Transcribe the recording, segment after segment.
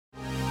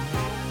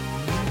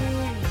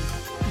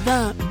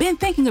The been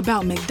thinking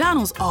about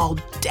McDonald's all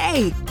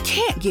day.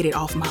 Can't get it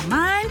off my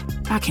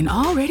mind. I can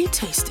already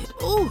taste it.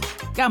 Ooh,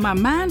 got my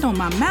mind on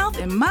my mouth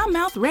and my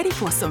mouth ready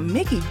for some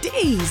Mickey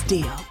D's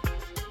deal.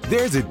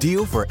 There's a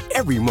deal for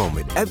every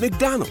moment at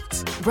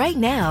McDonald's. Right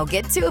now,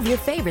 get 2 of your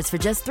favorites for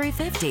just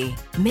 $3.50.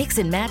 Mix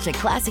and match a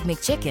classic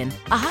McChicken,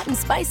 a hot and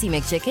spicy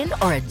McChicken,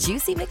 or a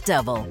juicy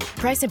McDouble.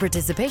 Price and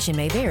participation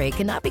may vary.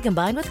 Cannot be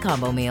combined with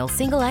combo meal.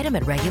 Single item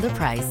at regular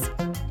price.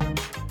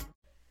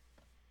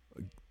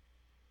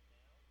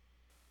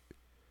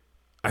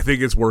 I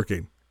think it's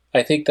working.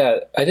 I think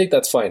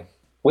that's fine.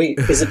 Wait,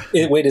 is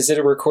it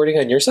a recording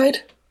on your side?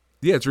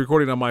 Yeah, it's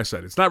recording on my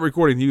side. It's not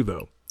recording you,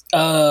 though.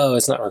 Oh,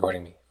 it's not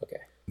recording me. Okay.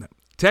 No.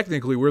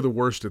 Technically, we're the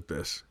worst at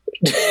this.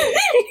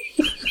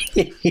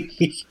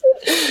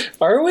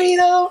 Are we,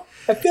 though?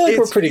 I feel like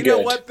we're pretty good. You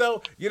know what,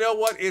 though? You know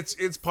what?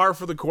 It's par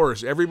for the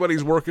course.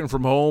 Everybody's working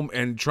from home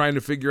and trying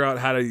to figure out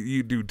how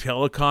to do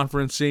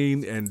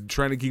teleconferencing and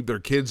trying to keep their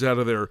kids out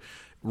of their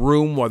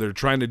room while they're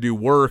trying to do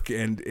work,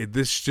 and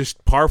this is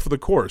just par for the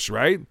course,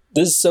 right?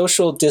 This is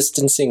social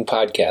distancing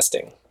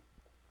podcasting,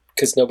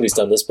 because nobody's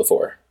done this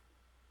before.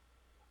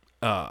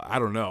 I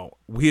don't know.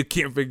 We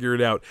can't figure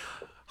it out.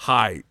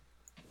 Hi,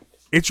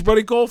 it's your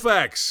buddy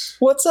Colfax.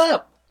 What's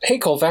up? Hey,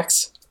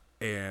 Colfax.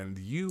 And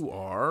you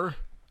are?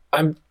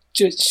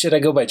 Should I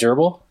go by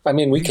Gerbil? I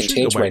mean, we can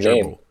change my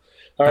name.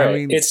 All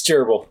right, it's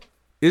Gerbil.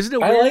 Isn't it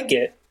weird? I like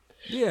it.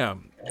 Yeah.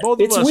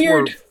 Both of us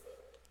weird.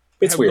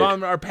 It's have weird.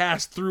 gone our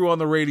past through on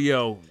the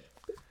radio,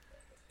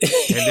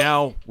 and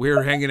now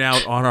we're hanging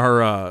out on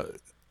our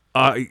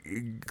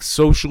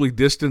socially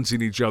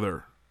distancing each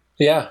other.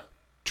 Yeah.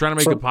 Trying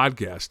to make a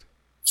podcast.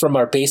 From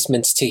our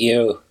basements to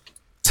you,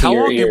 to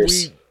your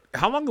ears.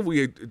 How long have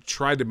we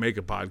tried to make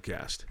a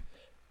podcast?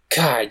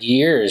 God,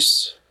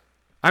 years.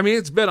 I mean,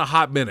 it's been a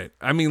hot minute.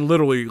 I mean,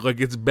 literally,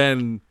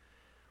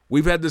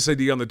 we've had this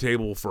idea on the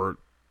table for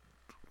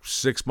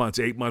 6 months,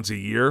 8 months, a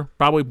year,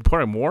 probably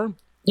more.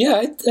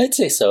 Yeah, I'd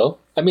say so.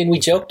 I mean, we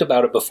joked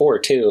about it before,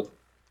 too.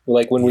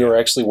 Like, when we were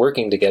actually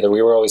working together,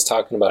 we were always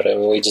talking about it,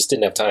 and we just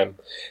didn't have time.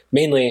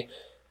 Mainly,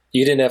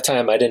 you didn't have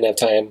time, I didn't have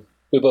time.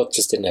 We both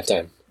just didn't have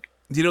time.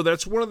 You know,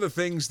 that's one of the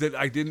things that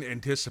I didn't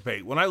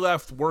anticipate. When I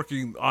left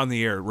working on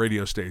the air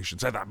radio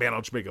stations, I thought, man, I'll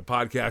just make a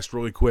podcast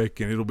really quick,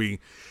 and it'll be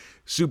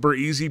super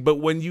easy. But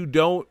when you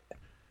don't,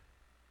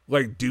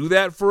 do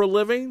that for a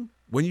living,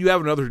 when you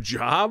have another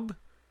job,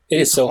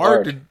 it's so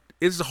hard.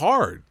 It's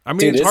hard. I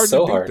mean, it's hard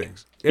to do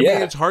things. I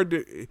mean, it's hard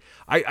to.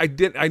 I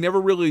never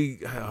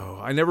really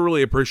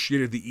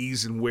appreciated the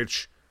ease in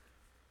which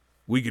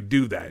we could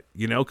do that.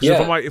 You know, because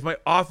if my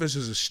office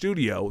is a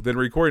studio, then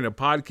recording a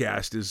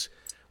podcast is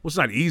it's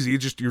not easy.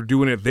 It's just you're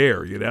doing it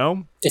there. You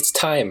know, it's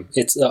time.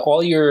 It's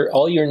all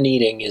you're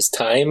needing is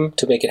time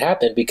to make it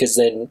happen, because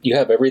then you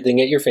have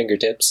everything at your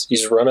fingertips. You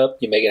just run up,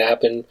 you make it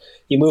happen,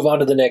 you move on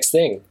to the next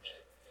thing.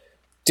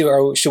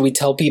 Should we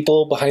tell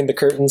people behind the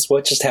curtains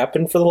what just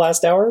happened for the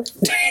last hour?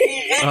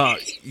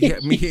 Yeah,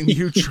 me and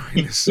you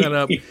trying to set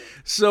up.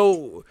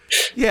 So,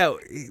 yeah,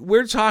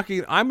 we're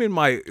talking. I'm in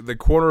the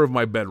corner of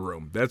my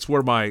bedroom. That's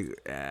where my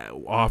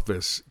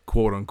office,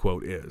 quote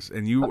unquote, is.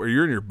 And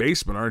you're in your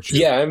basement, aren't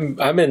you? Yeah,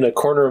 I'm in the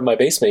corner of my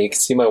basement. You can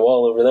see my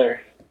wall over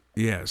there.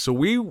 Yeah. So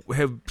we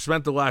have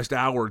spent the last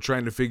hour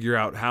trying to figure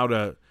out how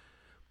to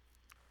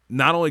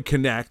not only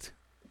connect,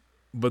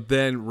 but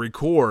then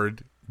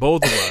record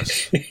both of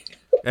us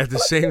at the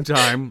same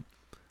time,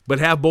 but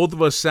have both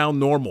of us sound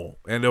normal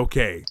and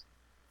okay.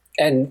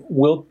 And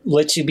we'll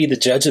let you be the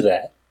judge of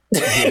that.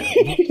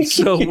 Yeah.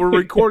 So we're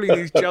recording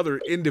each other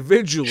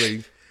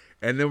individually,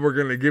 and then we're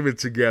going to give it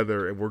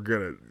together, and we're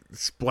going to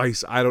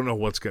splice. I don't know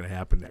what's going to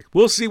happen next.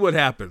 We'll see what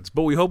happens,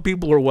 but we hope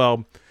people are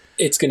well.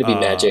 It's going to be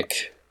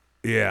magic.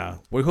 Yeah.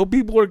 We hope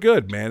people are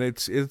good, man.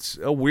 It's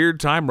a weird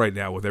time right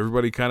now with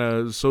everybody kind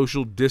of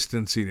social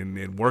distancing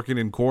and working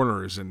in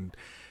corners and,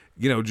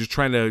 just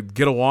trying to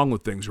get along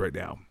with things right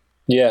now.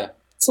 Yeah.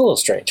 It's a little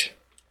strange.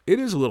 It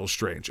is a little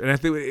strange, and I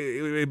think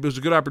it was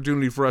a good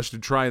opportunity for us to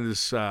try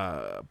this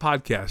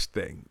podcast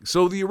thing.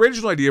 So the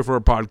original idea for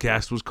our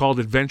podcast was called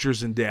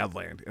Adventures in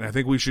Dadland, and I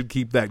think we should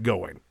keep that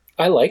going.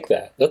 I like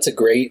that. That's a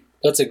great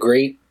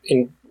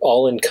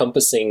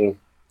all-encompassing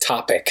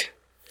topic.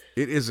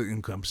 It is an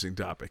encompassing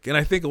topic, and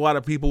I think a lot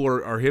of people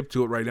are hip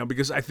to it right now,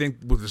 because I think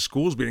with the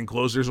schools being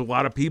closed, there's a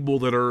lot of people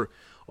that are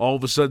all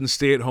of a sudden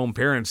stay-at-home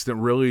parents that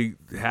really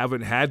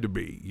haven't had to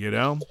be,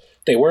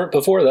 They weren't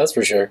before, that's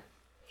for sure.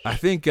 I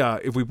think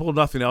if we pull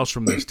nothing else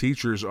from this,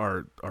 teachers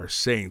are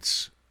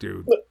saints,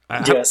 dude.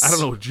 Yes. I don't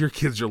know what your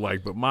kids are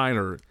like, but mine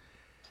are.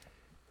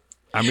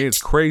 I mean,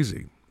 it's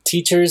crazy.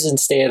 Teachers and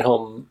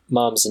stay-at-home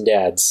moms and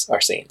dads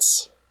are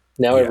saints.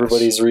 Now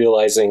everybody's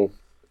realizing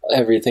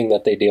everything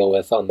that they deal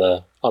with on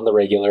the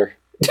regular.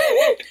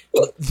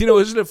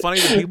 Isn't it funny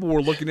that people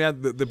were looking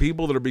at the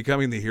people that are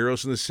becoming the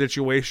heroes in this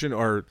situation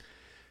are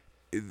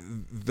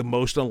the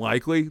most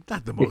unlikely,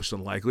 not the most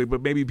unlikely,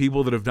 but maybe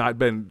people that have not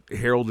been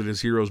heralded as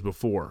heroes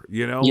before,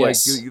 yes.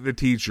 Like the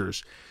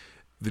teachers,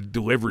 the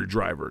delivery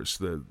drivers,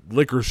 the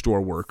liquor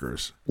store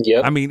workers.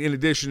 Yeah. I mean, in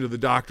addition to the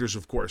doctors,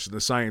 of course, and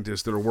the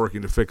scientists that are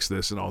working to fix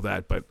this and all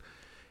that. But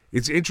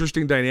it's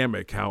interesting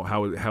dynamic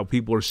how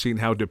people are seeing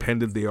how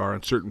dependent they are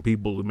on certain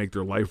people to make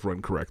their life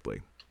run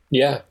correctly.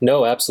 Yeah,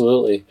 no,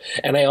 absolutely.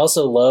 And I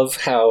also love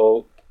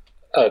how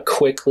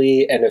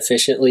quickly and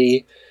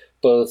efficiently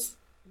both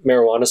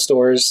marijuana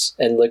stores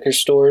and liquor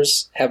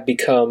stores have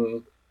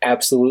become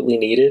absolutely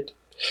needed.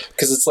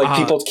 Because it's like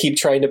people keep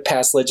trying to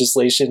pass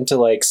legislation to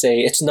like say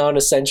it's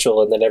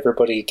non-essential, and then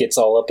everybody gets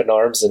all up in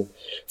arms, and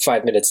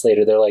 5 minutes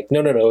later they're like,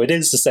 no, it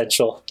is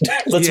essential.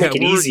 Let's make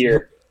it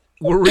easier.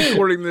 We're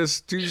recording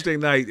this Tuesday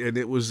night, and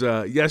it was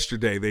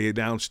yesterday they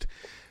announced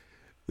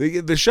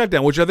the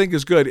shutdown, which I think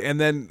is good. And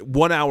then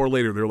 1 hour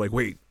later, they're like,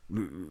 wait,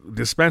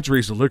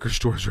 dispensaries and liquor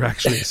stores are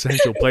actually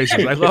essential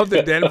places. I love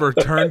that Denver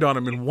turned on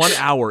them in 1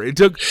 hour. It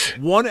took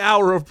 1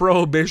 hour of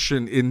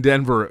prohibition in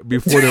Denver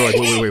before they're like,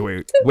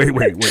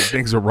 wait,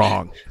 things are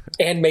wrong.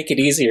 And make it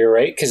easier,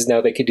 right? Because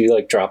now they could do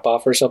like drop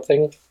off or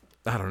something.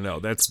 I don't know.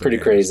 That's pretty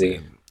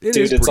crazy.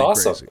 Dude, it's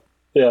awesome. Crazy.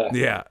 Yeah.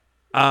 Yeah.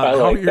 I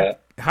like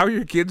that. How are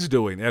your kids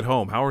doing at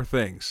home? How are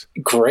things?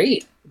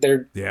 Great.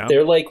 They're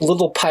like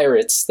little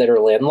pirates that are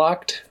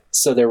landlocked.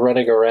 So they're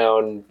running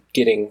around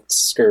getting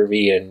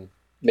scurvy and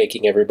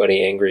making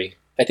everybody angry.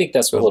 I think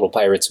that's what little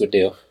pirates would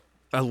do.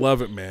 I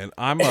love it, man.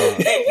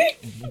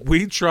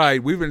 We've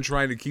been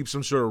trying to keep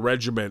some sort of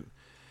regiment,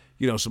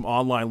 some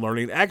online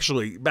learning.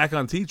 Actually, back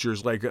on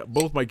teachers, like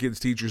both my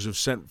kids' teachers have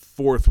sent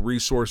forth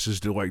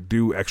resources to like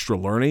do extra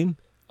learning.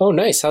 Oh,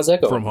 nice. How's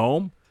that going? From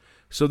home.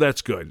 So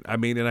that's good. I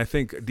mean, and I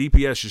think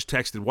DPS just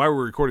texted while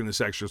we're recording this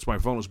extra, so my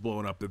phone was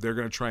blowing up, that they're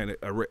going to try and,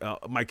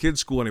 my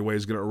kids' school anyway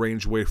is going to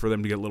arrange a way for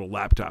them to get little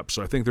laptops.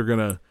 So I think they're going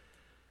to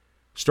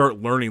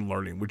start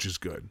learning, which is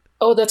good.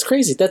 Oh, that's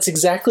crazy. That's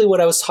exactly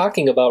what I was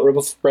talking about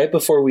right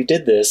before we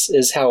did this,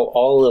 is how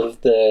all of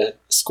the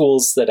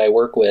schools that I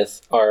work with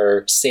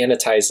are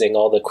sanitizing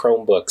all the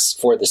Chromebooks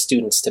for the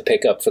students to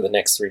pick up for the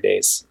next 3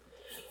 days.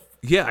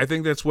 Yeah, I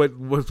think that's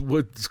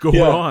what's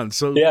going on.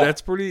 So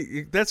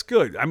that's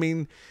good. I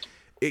mean,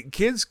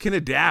 kids can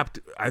adapt,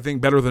 I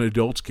think, better than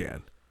adults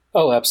can.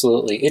 Oh,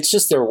 absolutely. It's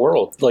just their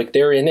world. Like,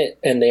 they're in it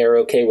and they are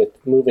okay with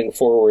moving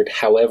forward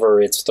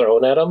however it's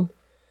thrown at them.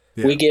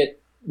 Yeah.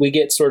 We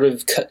get sort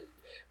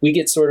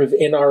of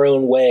in our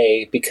own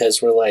way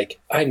because we're like,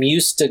 I'm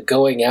used to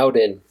going out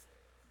and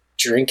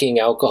drinking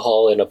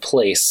alcohol in a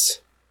place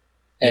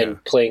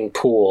and playing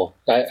pool.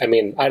 I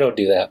mean, I don't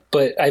do that,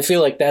 but I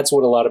feel like that's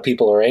what a lot of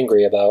people are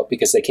angry about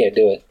because they can't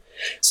do it.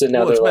 So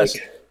now they're like,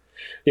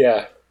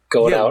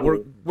 going out.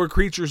 We're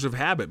creatures of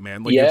habit,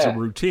 man. Like it's a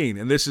routine,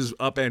 and this has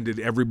upended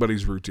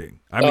everybody's routine.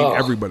 I mean,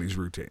 everybody's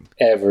routine.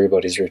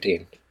 Everybody's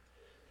routine.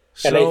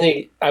 So,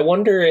 and I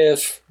wonder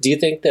do you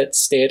think that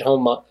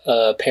stay-at-home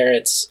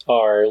parents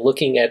are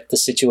looking at the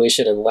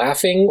situation and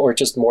laughing, or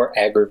just more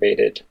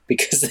aggravated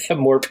because they have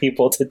more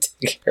people to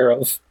take care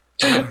of?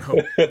 I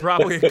don't know.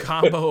 Probably a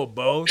combo of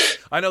both.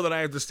 I know that I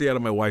have to stay out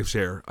of my wife's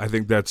hair. I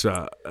think that's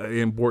an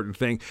important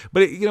thing.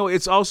 But,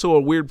 it's also a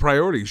weird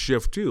priority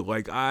shift, too.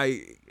 Like,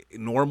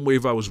 normally,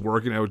 if I was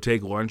working, I would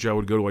take lunch. I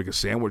would go to, like, a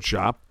sandwich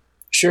shop.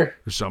 Sure.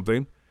 Or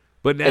something.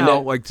 But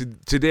now,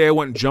 today I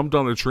went and jumped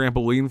on a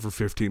trampoline for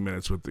 15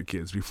 minutes with the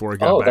kids before I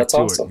got back to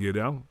awesome. it,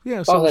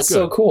 Yeah, so that's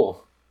so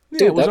cool. Yeah,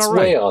 dude, that's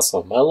way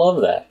awesome. I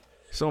love that.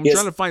 So I'm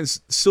trying to find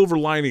silver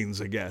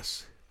linings, I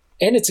guess.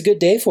 And it's a good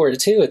day for it,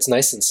 too. It's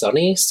nice and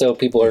sunny, so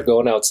people are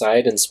going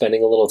outside and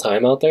spending a little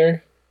time out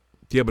there.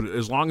 Yeah, but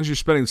as long as you're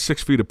spending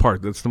 6 feet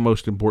apart, that's the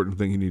most important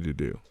thing you need to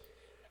do.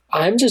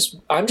 I'm just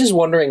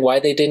wondering why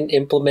they didn't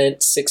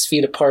implement 6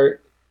 feet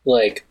apart,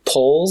 like,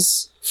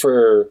 poles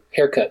for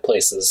haircut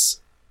places.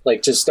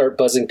 Like, just start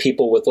buzzing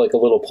people with, like, a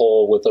little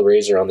pole with a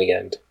razor on the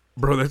end.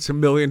 Bro, that's $1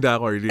 million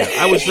idea.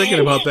 I was thinking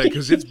about that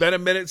because it's been a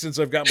minute since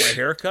I've got my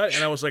hair cut,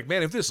 and I was like,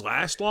 man, if this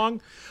lasts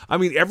long, I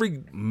mean,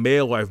 every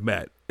male I've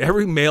met,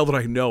 every male that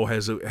I know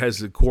has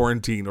a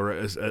quarantine or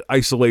an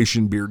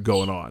isolation beard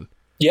going on.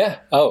 Yeah.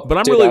 Oh, but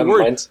I'm really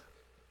worried.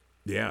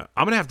 Yeah,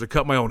 I'm gonna have to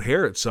cut my own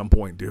hair at some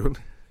point, dude.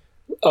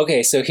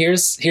 Okay, so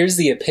here's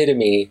the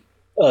epitome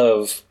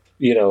of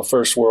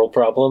first world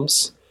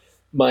problems.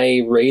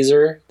 My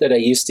razor that I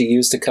used to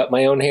use to cut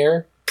my own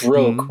hair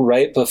broke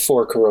right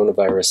before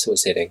coronavirus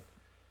was hitting.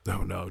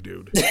 Oh no,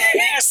 dude.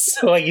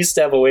 So I used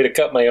to have a way to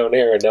cut my own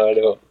hair, and now I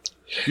don't.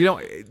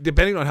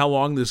 Depending on how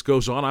long this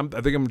goes on,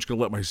 I think I'm just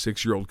gonna let my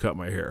 6-year-old cut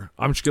my hair.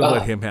 I'm just gonna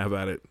let him have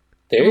at it.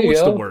 There you go.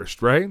 What's the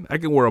worst, right? I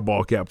can wear a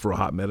ball cap for a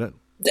hot minute.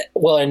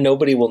 Well, and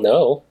nobody will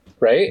know,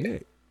 right? Yeah.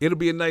 It'll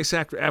be a nice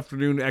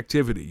afternoon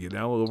activity,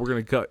 We're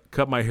gonna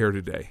cut my hair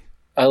today.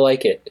 I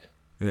like it.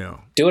 Yeah.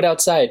 Do it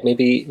outside.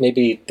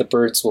 Maybe the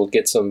birds will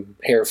get some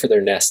hair for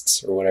their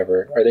nests or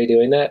whatever. Are they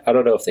doing that? I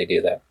don't know if they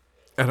do that.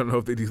 I don't know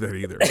if they do that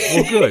either.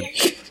 Well, good.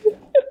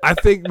 I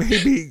think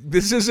maybe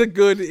this is a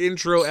good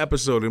intro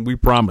episode, and we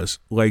promise.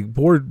 Like,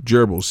 poor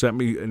Gerbil sent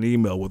me an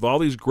email with all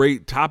these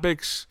great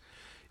topics.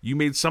 You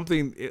made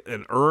something,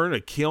 an urn, a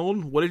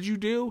kiln. What did you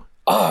do?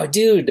 Oh,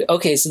 dude.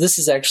 Okay, so this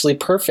is actually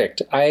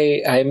perfect.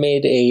 I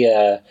made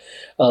a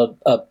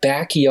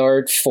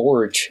backyard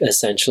forge,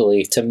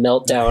 essentially, to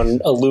melt down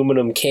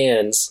aluminum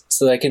cans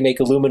so that I can make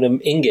aluminum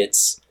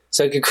ingots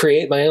so I could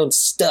create my own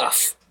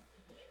stuff.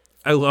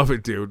 I love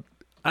it, dude.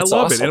 I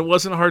love it. And it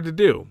wasn't hard to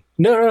do.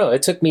 No.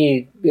 It took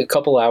me a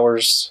couple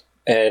hours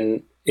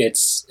and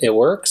it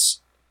works.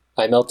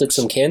 I melted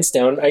some cans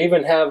down. I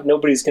even have,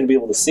 nobody's going to be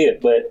able to see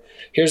it, but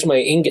here's my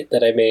ingot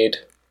that I made.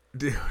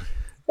 Dude.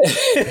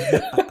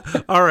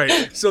 All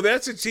right. So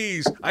that's a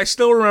tease. I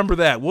still remember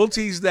that. We'll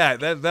tease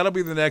that. That'll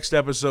be the next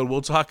episode.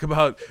 We'll talk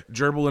about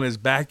Gerbil and his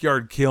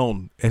backyard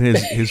kiln and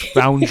his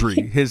foundry,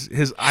 his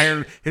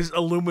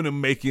aluminum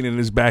making in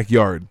his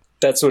backyard.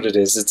 That's what it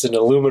is. It's an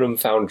aluminum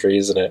foundry,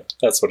 isn't it?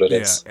 That's what it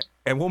is.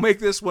 And we'll make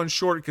this one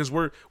short because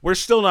we're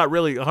still not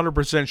really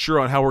 100% sure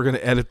on how we're going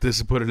to edit this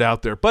and put it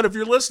out there. But if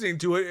you're listening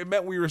to it, it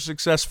meant we were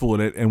successful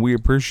in it, and we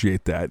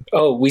appreciate that.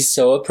 Oh, we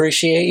so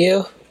appreciate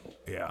you.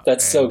 Yeah.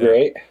 That's so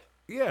great.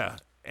 Yeah.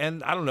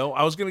 And I don't know.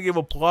 I was going to give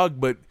a plug,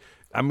 but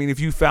I mean, if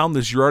you found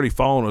this, you're already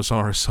following us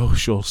on our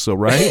socials, so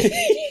right?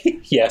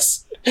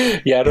 Yes.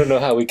 Yeah, I don't know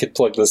how we could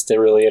plug this to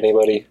really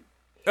anybody.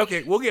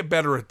 Okay, we'll get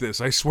better at this.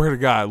 I swear to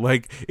God.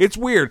 Like, it's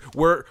weird.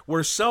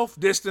 We're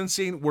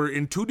self-distancing. We're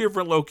in two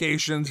different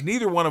locations.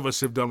 Neither one of us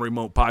have done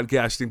remote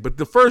podcasting, but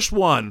the first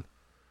one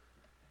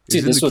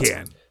is in the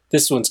can.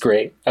 This one's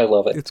great. I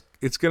love it.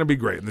 It's going to be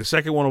great. And the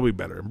second one will be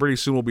better. And pretty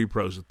soon we'll be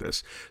pros at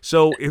this.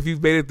 So if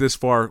you've made it this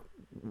far,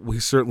 we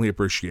certainly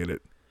appreciate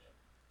it.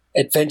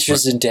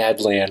 Adventures in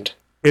Dadland.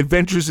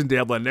 Adventures in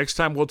Dadland. Next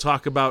time we'll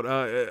talk about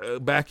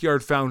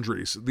backyard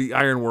foundries, the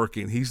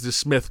ironworking. He's the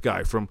smith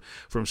guy from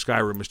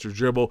Skyrim, Mr.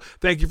 Gerbil.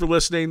 Thank you for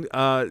listening.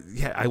 I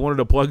wanted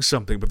to plug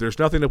something, but there's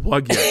nothing to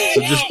plug yet.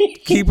 So just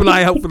keep an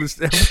eye out for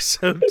this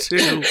episode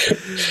too.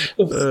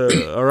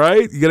 All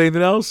right? You got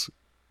anything else?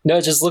 No,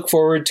 just look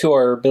forward to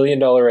our $1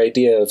 billion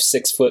idea of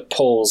 6-foot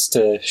poles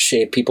to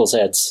shave people's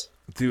heads.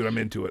 Dude, I'm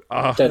into it.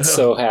 That's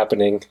so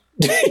happening.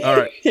 All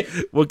right.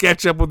 We'll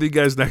catch up with you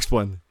guys next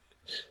one.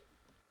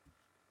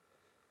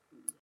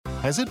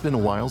 Has it been a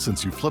while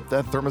since you flipped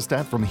that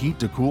thermostat from heat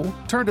to cool?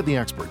 Turn to the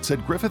experts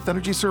at Griffith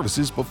Energy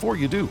Services before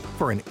you do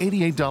for an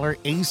 $88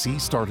 AC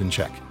start and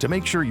check to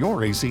make sure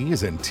your AC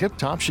is in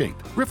tip-top shape.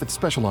 Griffith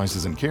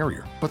specializes in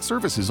Carrier, but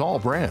services all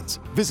brands.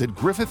 Visit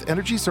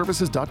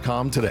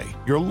GriffithEnergyServices.com today.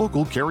 Your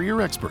local Carrier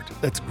expert.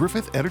 That's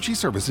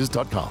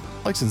GriffithEnergyServices.com.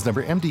 License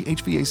number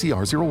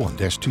MD-HVACR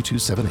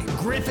 01-2278.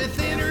 Griffith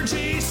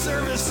Energy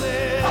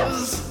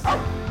Services.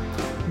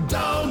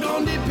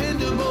 Doggone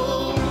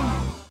dependable.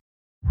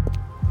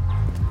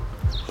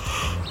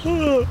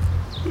 The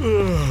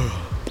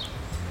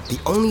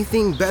only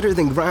thing better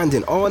than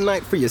grinding all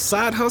night for your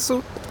side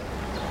hustle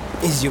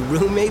is your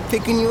roommate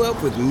picking you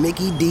up with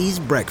Mickey D's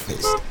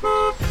breakfast.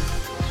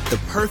 The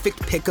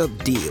perfect pickup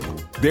deal.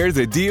 There's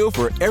a deal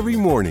for every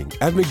morning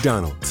at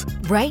McDonald's.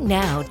 Right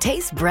now,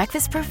 taste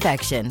breakfast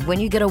perfection when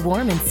you get a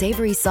warm and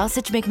savory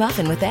sausage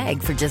McMuffin with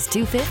egg for just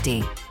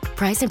 $2.50.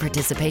 Price and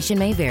participation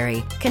may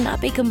vary. Cannot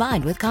be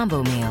combined with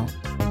combo meal.